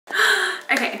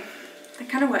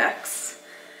kind of works.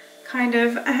 Kind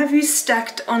of. I have you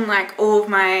stacked on like all of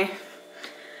my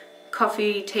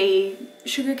coffee, tea,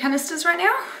 sugar canisters right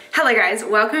now. Hello guys,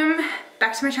 welcome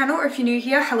back to my channel, or if you're new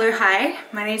here, hello, hi.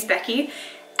 My name's Becky,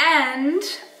 and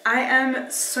I am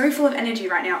so full of energy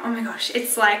right now. Oh my gosh,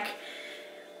 it's like,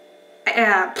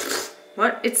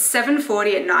 It's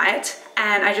 7:40 at night,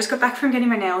 and I just got back from getting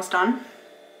my nails done.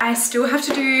 I still have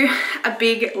to do a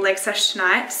big leg sesh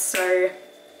tonight, so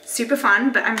super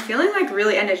fun, but I'm feeling like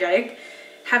really energetic.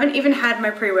 Haven't even had my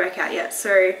pre-workout yet,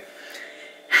 so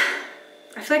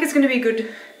I feel like it's gonna be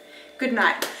a good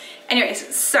night.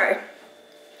 Anyways, so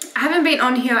I haven't been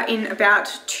on here in about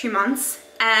 2 months,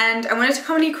 and I wanted to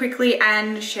come on here quickly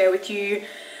and share with you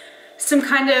some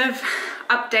kind of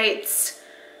updates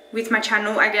with my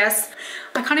channel, I guess.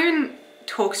 I can't even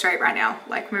talk straight right now,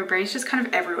 like my brain's just kind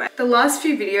of everywhere. The last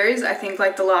few videos, I think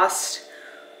like the last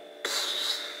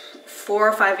 4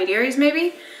 or 5 videos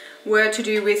maybe, were to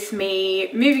do with me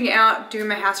moving out, doing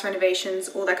my house renovations,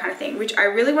 all that kind of thing, which I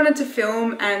really wanted to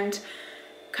film and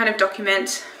kind of document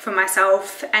for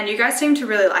myself, and you guys seem to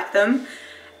really like them.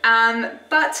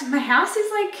 But my house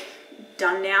is like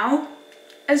done now,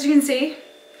 as you can see.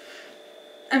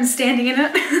 I'm standing in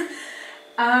it.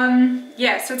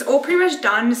 Yeah, so it's all pretty much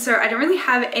done, so I don't really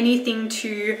have anything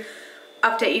to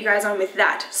update you guys on with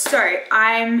that. So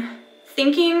I'm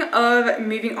thinking of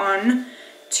moving on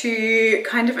to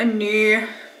kind of a new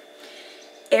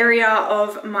area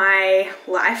of my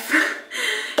life,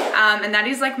 and that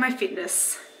is like my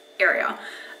fitness area.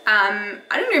 I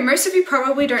don't know, most of you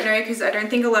probably don't know because I don't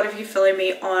think a lot of you follow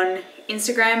me on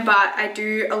Instagram, but I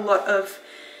do a lot of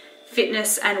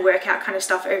fitness and workout kind of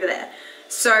stuff over there.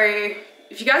 So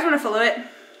if you guys want to follow it,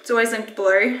 it's always linked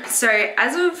below. So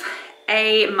as of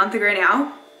a month ago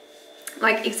now,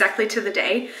 like exactly to the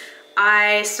day,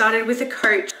 I started with a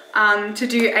coach to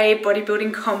do a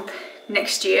bodybuilding comp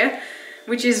next year,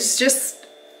 which is just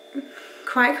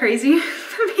quite crazy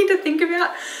for me to think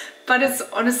about. But it's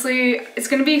honestly, it's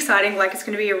going to be exciting. Like, it's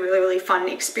going to be a really fun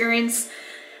experience.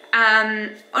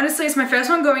 Honestly, it's my first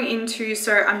one going into,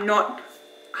 so I'm not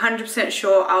 100%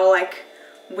 sure I'll like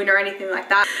win or anything like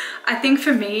that. I think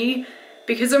for me,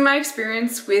 because of my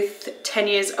experience with 10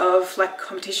 years of like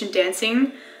competition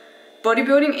dancing,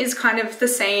 bodybuilding is kind of the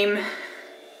same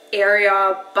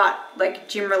area, but like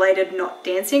gym related, not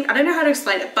dancing. I don't know how to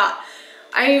explain it, but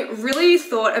I really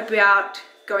thought about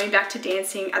going back to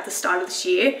dancing at the start of this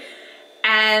year,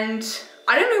 and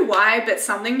I don't know why, but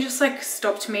something just like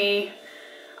stopped me.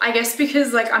 I guess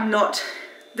because like I'm not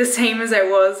the same as I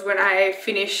was when I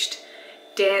finished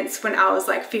dance when I was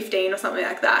like 15 or something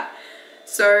like that.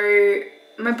 So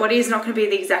my body is not going to be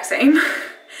the exact same.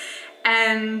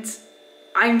 And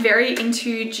I'm very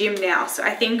into gym now, so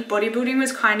I think bodybuilding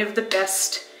was kind of the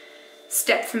best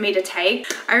step for me to take.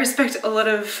 I respect a lot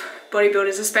of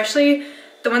bodybuilders, especially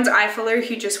the ones I follow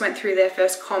who just went through their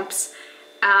first comps,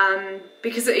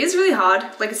 because it is really hard.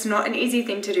 Like, it's not an easy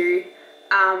thing to do,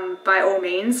 by all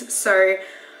means. So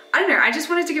I don't know, I just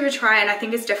wanted to give it a try, and I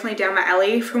think it's definitely down my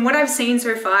alley. From what I've seen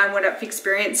so far and what I've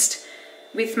experienced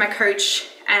with my coach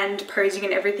and posing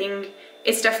and everything,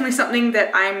 it's definitely something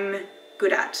that I'm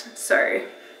good at. So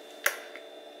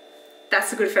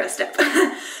that's a good first step.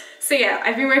 So yeah,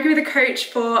 I've been working with a coach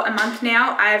for a month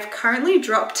now. I've currently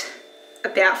dropped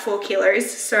about 4 kilos.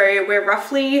 So we're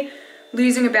roughly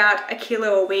losing about 1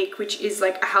 kilo a week, which is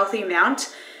like a healthy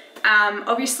amount.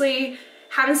 Obviously,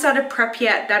 haven't started prep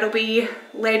yet. That'll be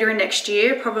later in next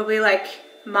year, probably like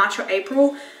March or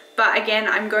April. But again,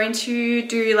 I'm going to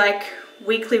do like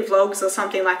weekly vlogs or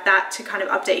something like that to kind of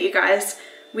update you guys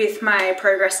with my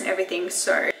progress and everything.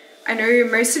 So I know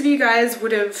most of you guys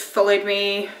would have followed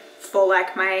me for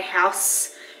like my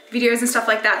house videos and stuff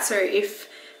like that. So if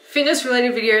fitness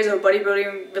related videos or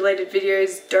bodybuilding related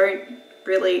videos don't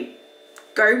really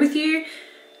go with you,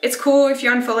 it's cool if you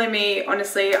unfollow me.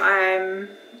 Honestly, I'm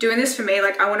doing this for me.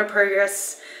 Like, I want to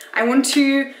progress. I want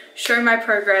to show my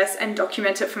progress and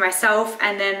document it for myself,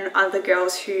 and then other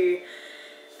girls who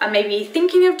are maybe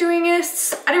thinking of doing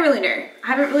this. I don't really know. I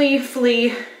haven't really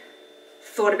fully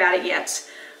thought about it yet.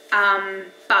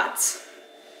 But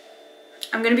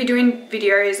I'm going to be doing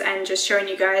videos and just showing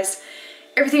you guys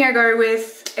everything I go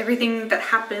with, everything that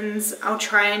happens. I'll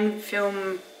try and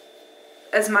film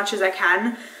as much as I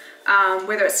can.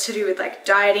 Whether it's to do with like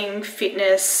dieting,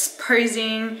 fitness,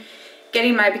 posing,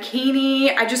 getting my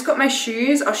bikini. I just got my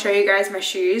shoes. I'll show you guys my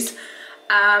shoes.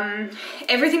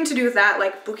 Everything to do with that,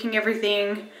 like booking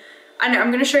everything. I know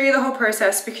I'm going to show you the whole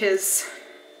process because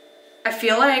I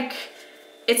feel like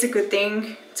it's a good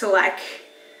thing to like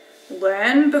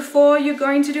learn before you're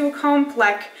going to do a comp.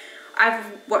 Like,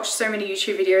 I've watched so many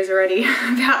YouTube videos already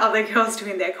about other girls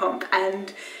doing their comp,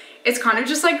 and it's kind of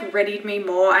just like readied me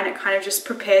more, and it kind of just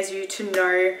prepares you to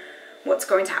know what's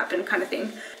going to happen kind of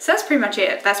thing. So that's pretty much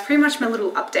it. That's pretty much my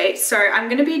little update. So I'm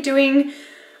going to be doing,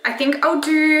 I think I'll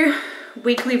do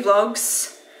weekly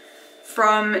vlogs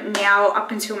from now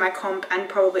up until my comp and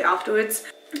probably afterwards.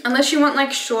 Unless you want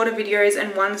like shorter videos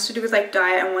and ones to do with like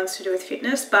diet and ones to do with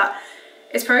fitness, but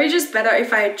it's probably just better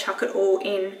if I chuck it all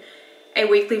in a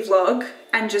weekly vlog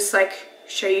and just like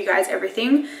show you guys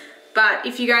everything. But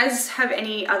if you guys have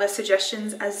any other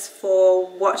suggestions as for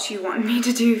what you want me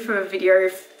to do for a video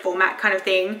format kind of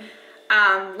thing,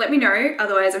 let me know.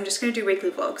 Otherwise, I'm just going to do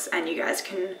weekly vlogs and you guys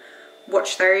can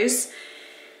watch those.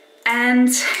 And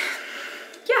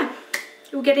yeah,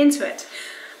 we'll get into it.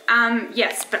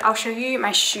 Yes, but I'll show you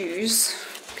my shoes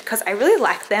because I really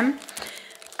like them.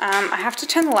 I have to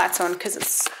turn the lights on because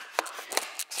it's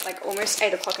like almost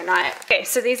 8 o'clock at night. Okay,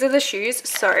 so these are the shoes.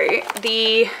 So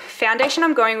the foundation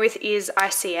I'm going with is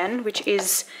ICN, which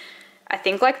is I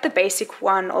think like the basic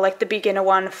one or like the beginner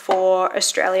one for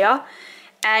Australia.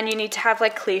 And you need to have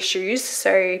like clear shoes.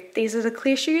 So these are the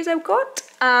clear shoes I've got.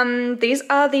 These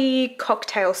are the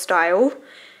cocktail style.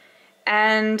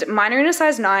 And mine are in a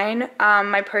size 9.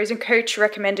 My posing coach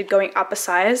recommended going up a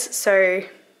size, so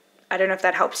I don't know if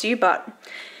that helps you, but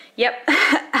yep.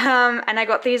 And I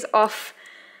got these off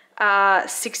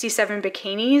 67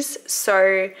 bikinis,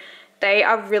 so they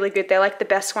are really good. They're like the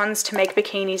best ones to make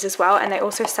bikinis as well, and they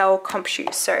also sell comp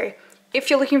shoes. So if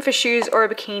you're looking for shoes or a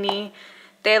bikini,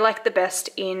 they're like the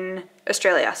best in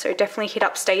Australia. So definitely hit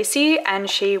up Stacey and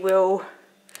she will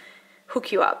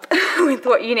hook you up with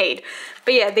what you need.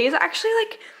 But yeah, these are actually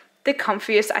like the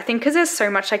comfiest, I think, because there's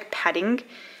so much like padding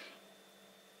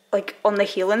like on the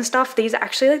heel and stuff. These are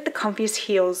actually like the comfiest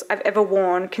heels I've ever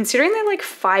worn, considering they're like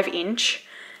 5-inch.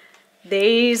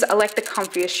 These are like the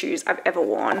comfiest shoes I've ever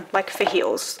worn, like for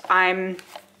heels. I'm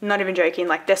not even joking,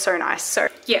 like they're so nice. So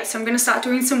yeah, so I'm gonna start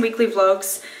doing some weekly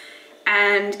vlogs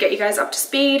and get you guys up to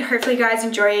speed. Hopefully you guys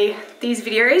enjoy these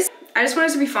videos. I just want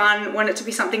it to be fun, want it to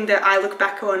be something that I look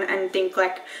back on and think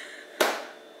like,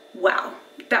 wow,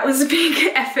 that was a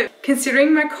big effort.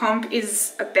 Considering my comp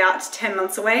is about 10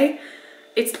 months away,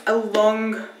 it's a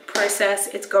long process.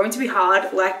 It's going to be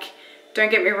hard. Like,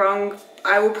 don't get me wrong,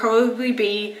 I will probably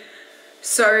be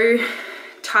so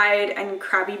tired and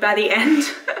crabby by the end.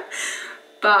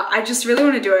 But I just really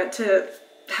want to do it to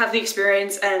have the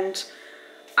experience, and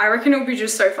I reckon it'll be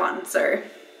just so fun. So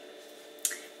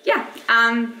yeah,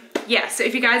 yeah, so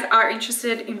if you guys are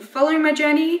interested in following my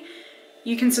journey,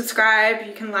 you can subscribe,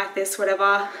 you can like this,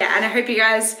 whatever. Yeah, and I hope you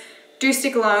guys do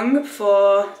stick along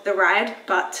for the ride,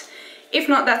 but if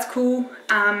not, that's cool.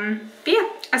 But yeah,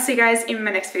 I'll see you guys in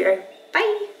my next video.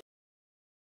 Bye!